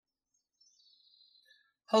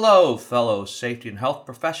Hello, fellow safety and health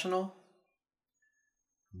professional.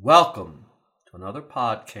 Welcome to another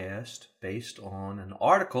podcast based on an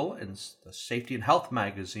article in the Safety and Health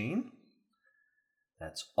magazine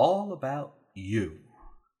that's all about you.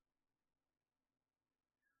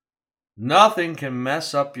 Nothing can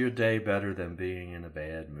mess up your day better than being in a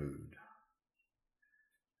bad mood.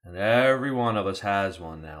 And every one of us has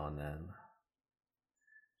one now and then.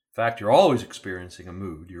 In fact, you're always experiencing a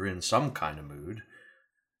mood. You're in some kind of mood.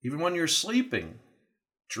 Even when you're sleeping,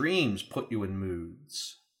 dreams put you in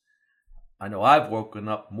moods. I know I've woken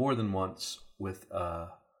up more than once with a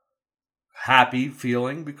happy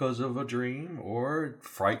feeling because of a dream, or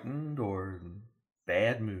frightened, or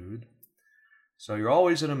bad mood. So you're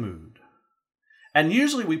always in a mood. And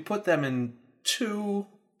usually we put them in two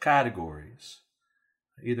categories,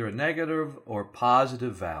 either a negative or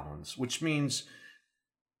positive valence, which means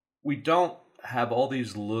we don't have all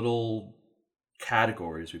these little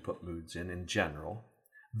categories we put moods in general,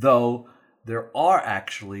 though there are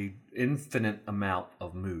actually infinite amount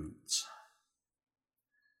of moods.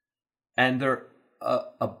 And they're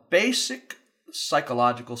a basic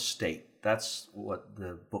psychological state. That's what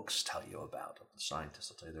the books tell you about. The scientists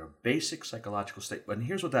will tell you they're a basic psychological state. And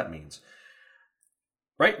here's what that means.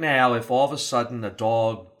 Right now, if all of a sudden a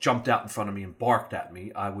dog jumped out in front of me and barked at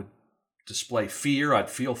me, I would display fear. I'd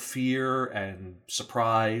feel fear and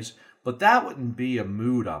surprise. But that wouldn't be a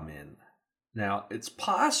mood I'm in. Now, it's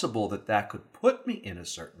possible that could put me in a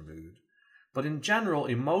certain mood. But in general,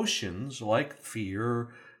 emotions like fear,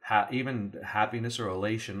 even happiness or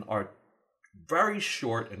elation, are very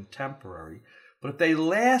short and temporary. But if they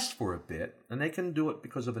last for a bit, and they can do it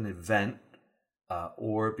because of an event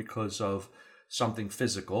or because of something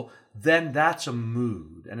physical, then that's a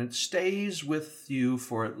mood. And it stays with you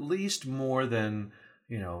for at least more than,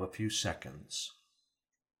 a few seconds.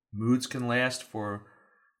 Moods can last for,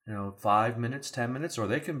 5 minutes, 10 minutes, or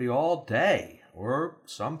they can be all day. Or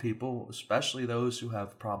some people, especially those who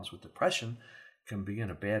have problems with depression, can be in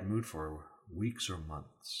a bad mood for weeks or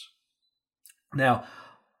months. Now,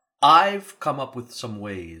 I've come up with some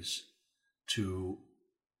ways to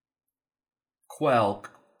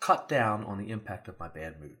cut down on the impact of my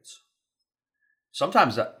bad moods.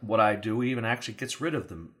 Sometimes what I do even actually gets rid of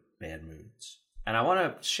the bad moods. And I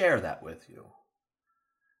want to share that with you.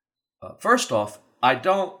 First off, I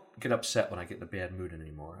don't get upset when I get in a bad mood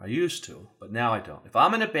anymore. I used to, but now I don't. If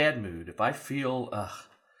I'm in a bad mood, if I feel,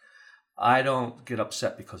 I don't get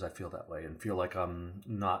upset because I feel that way and feel like I'm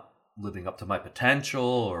not living up to my potential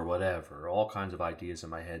or whatever. All kinds of ideas in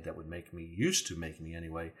my head that would used to make me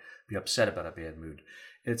anyway, be upset about a bad mood.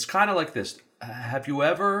 It's kind of like this. Have you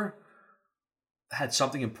ever had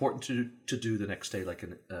something important to do the next day, like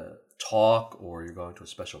a talk, or you're going to a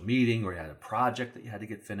special meeting, or you had a project that you had to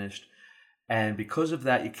get finished, and because of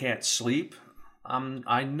that you can't sleep?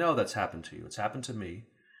 I know that's happened to you. It's happened to me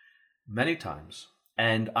many times.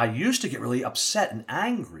 And I used to get really upset and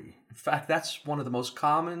angry. In fact, that's one of the most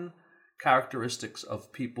common characteristics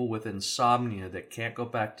of people with insomnia that can't go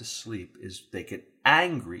back to sleep, is they get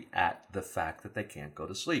angry at the fact that they can't go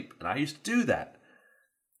to sleep. And I used to do that.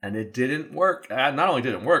 And it didn't work. Not only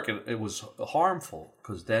did it work, it was harmful,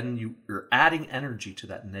 because then you're adding energy to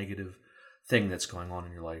that negative thing that's going on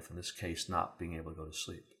in your life, in this case, not being able to go to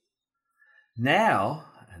sleep. Now,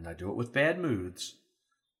 and I do it with bad moods,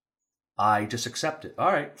 I just accept it.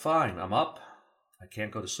 All right, fine, I'm up. I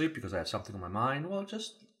can't go to sleep because I have something on my mind. Well,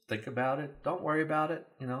 just think about it. Don't worry about it.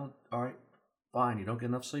 All right, fine. You don't get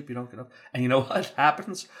enough sleep, you don't get enough. And you know what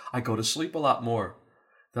happens? I go to sleep a lot more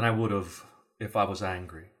than I would have if I was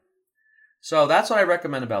angry. So that's what I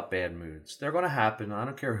recommend about bad moods. They're going to happen. I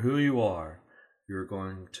don't care who you are. You're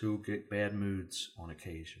going to get bad moods on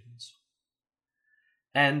occasions.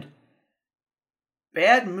 And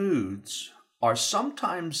bad moods are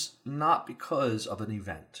sometimes not because of an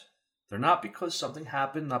event. They're not because something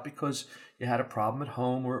happened, not because you had a problem at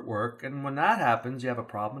home or at work. And when that happens, you have a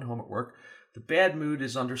problem at home, at work, the bad mood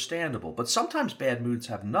is understandable. But sometimes bad moods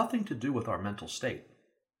have nothing to do with our mental state.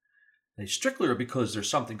 They strictly are because there's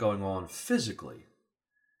something going on physically.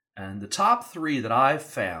 And the top 3 that I've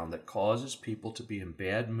found that causes people to be in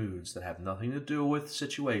bad moods that have nothing to do with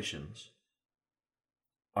situations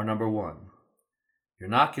are: number 1, you're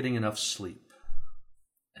not getting enough sleep.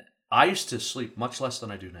 I used to sleep much less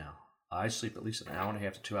than I do now. I sleep at least an hour and a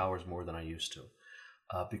half to 2 hours more than I used to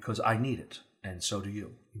because I need it, and so do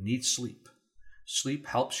you. You need sleep. Sleep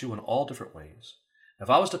helps you in all different ways. If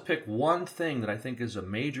I was to pick one thing that I think is a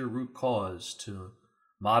major root cause to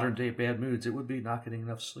modern day bad moods, it would be not getting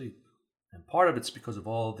enough sleep. And part of it's because of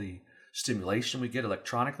all the stimulation we get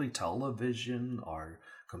electronically, television, our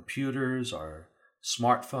computers, our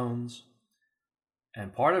smartphones.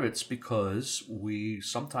 And part of it's because we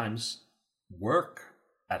sometimes work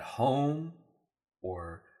at home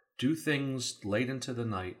or do things late into the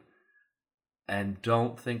night and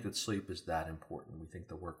don't think that sleep is that important. We think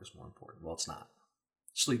the work is more important. Well, it's not.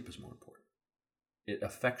 Sleep is more important. It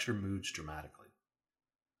affects your moods dramatically.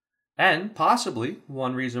 And possibly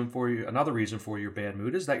another reason for your bad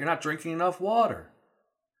mood is that you're not drinking enough water.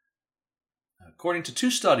 According to 2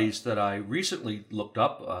 studies that I recently looked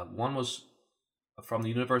up, one was from the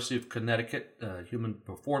University of Connecticut Human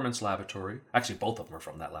Performance Laboratory. Actually, both of them are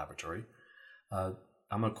from that laboratory. I'm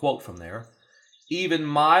going to quote from there. Even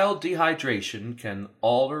mild dehydration can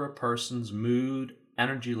alter a person's mood,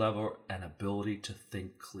 energy level, and ability to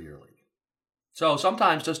think clearly. So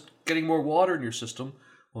sometimes just getting more water in your system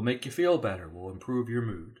will make you feel better, will improve your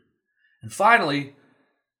mood. And finally,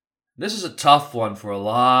 this is a tough one for a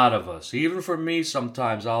lot of us. Even for me,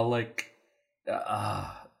 sometimes I'll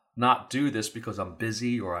not do this because I'm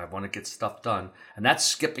busy or I want to get stuff done. And that's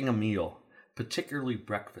skipping a meal, particularly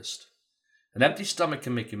breakfast. An empty stomach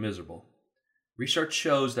can make you miserable. Research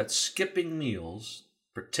shows that skipping meals,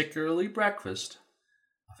 particularly breakfast,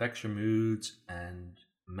 affects your moods and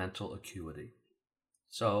mental acuity.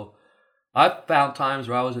 So I've found times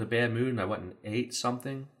where I was in a bad mood and I went and ate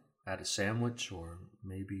something, had a sandwich or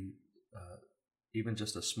maybe even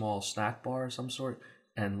just a small snack bar of some sort,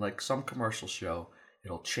 and like some commercial show,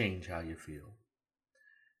 it'll change how you feel.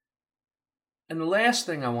 And the last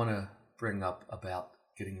thing I want to bring up about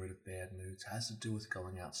getting rid of bad moods has to do with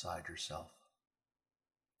going outside yourself.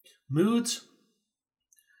 Moods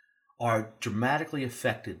are dramatically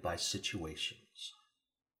affected by situations.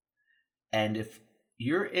 And if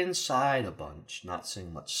you're inside a bunch, not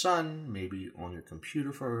seeing much sun, maybe on your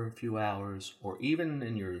computer for a few hours, or even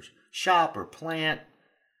in your shop or plant,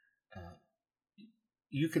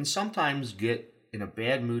 you can sometimes get in a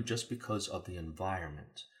bad mood just because of the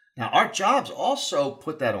environment. Now, our jobs also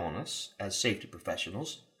put that on us as safety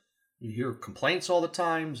professionals. You hear complaints all the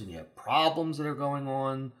time, and you have problems that are going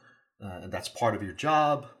on, and that's part of your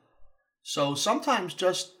job. So sometimes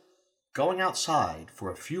just going outside for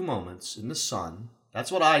a few moments in the sun,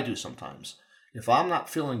 that's what I do sometimes. If I'm not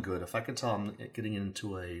feeling good, if I can tell I'm getting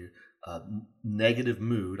into a negative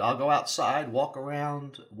mood, I'll go outside, walk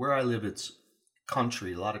around. Where I live, it's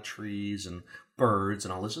country, a lot of trees and birds,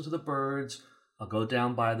 and I'll listen to the birds. I'll go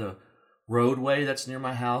down by the roadway that's near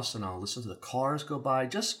my house, and I'll listen to the cars go by.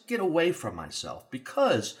 Just get away from myself,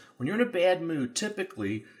 because when you're in a bad mood,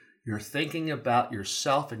 typically you're thinking about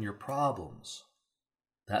yourself and your problems.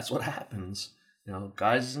 That's what happens.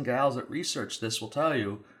 Guys and gals that research this will tell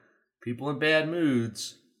you people in bad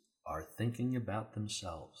moods are thinking about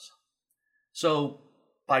themselves. So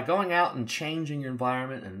by going out and changing your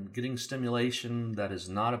environment and getting stimulation that is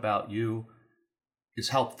not about you is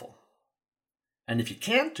helpful. And if you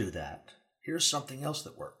can't do that, here's something else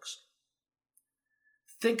that works.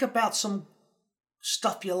 Think about some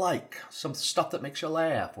stuff you like, some stuff that makes you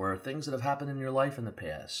laugh, or things that have happened in your life in the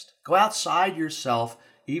past. Go outside yourself,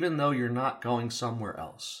 even though you're not going somewhere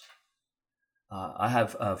else. I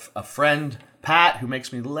have a friend, Pat, who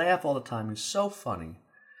makes me laugh all the time. He's so funny.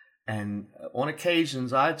 And on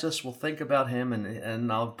occasions, I just will think about him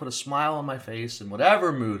and I'll put a smile on my face, and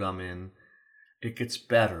whatever mood I'm in, it gets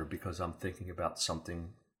better because I'm thinking about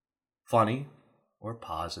something funny or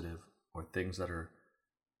positive or things that are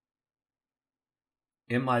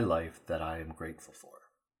in my life that I am grateful for.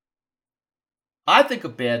 I think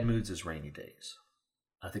of bad moods as rainy days.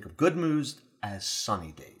 I think of good moods as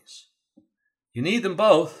sunny days. You need them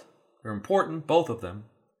both. They're important, both of them.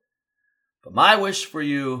 But my wish for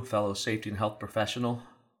you, fellow safety and health professional,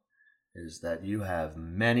 is that you have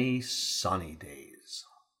many sunny days.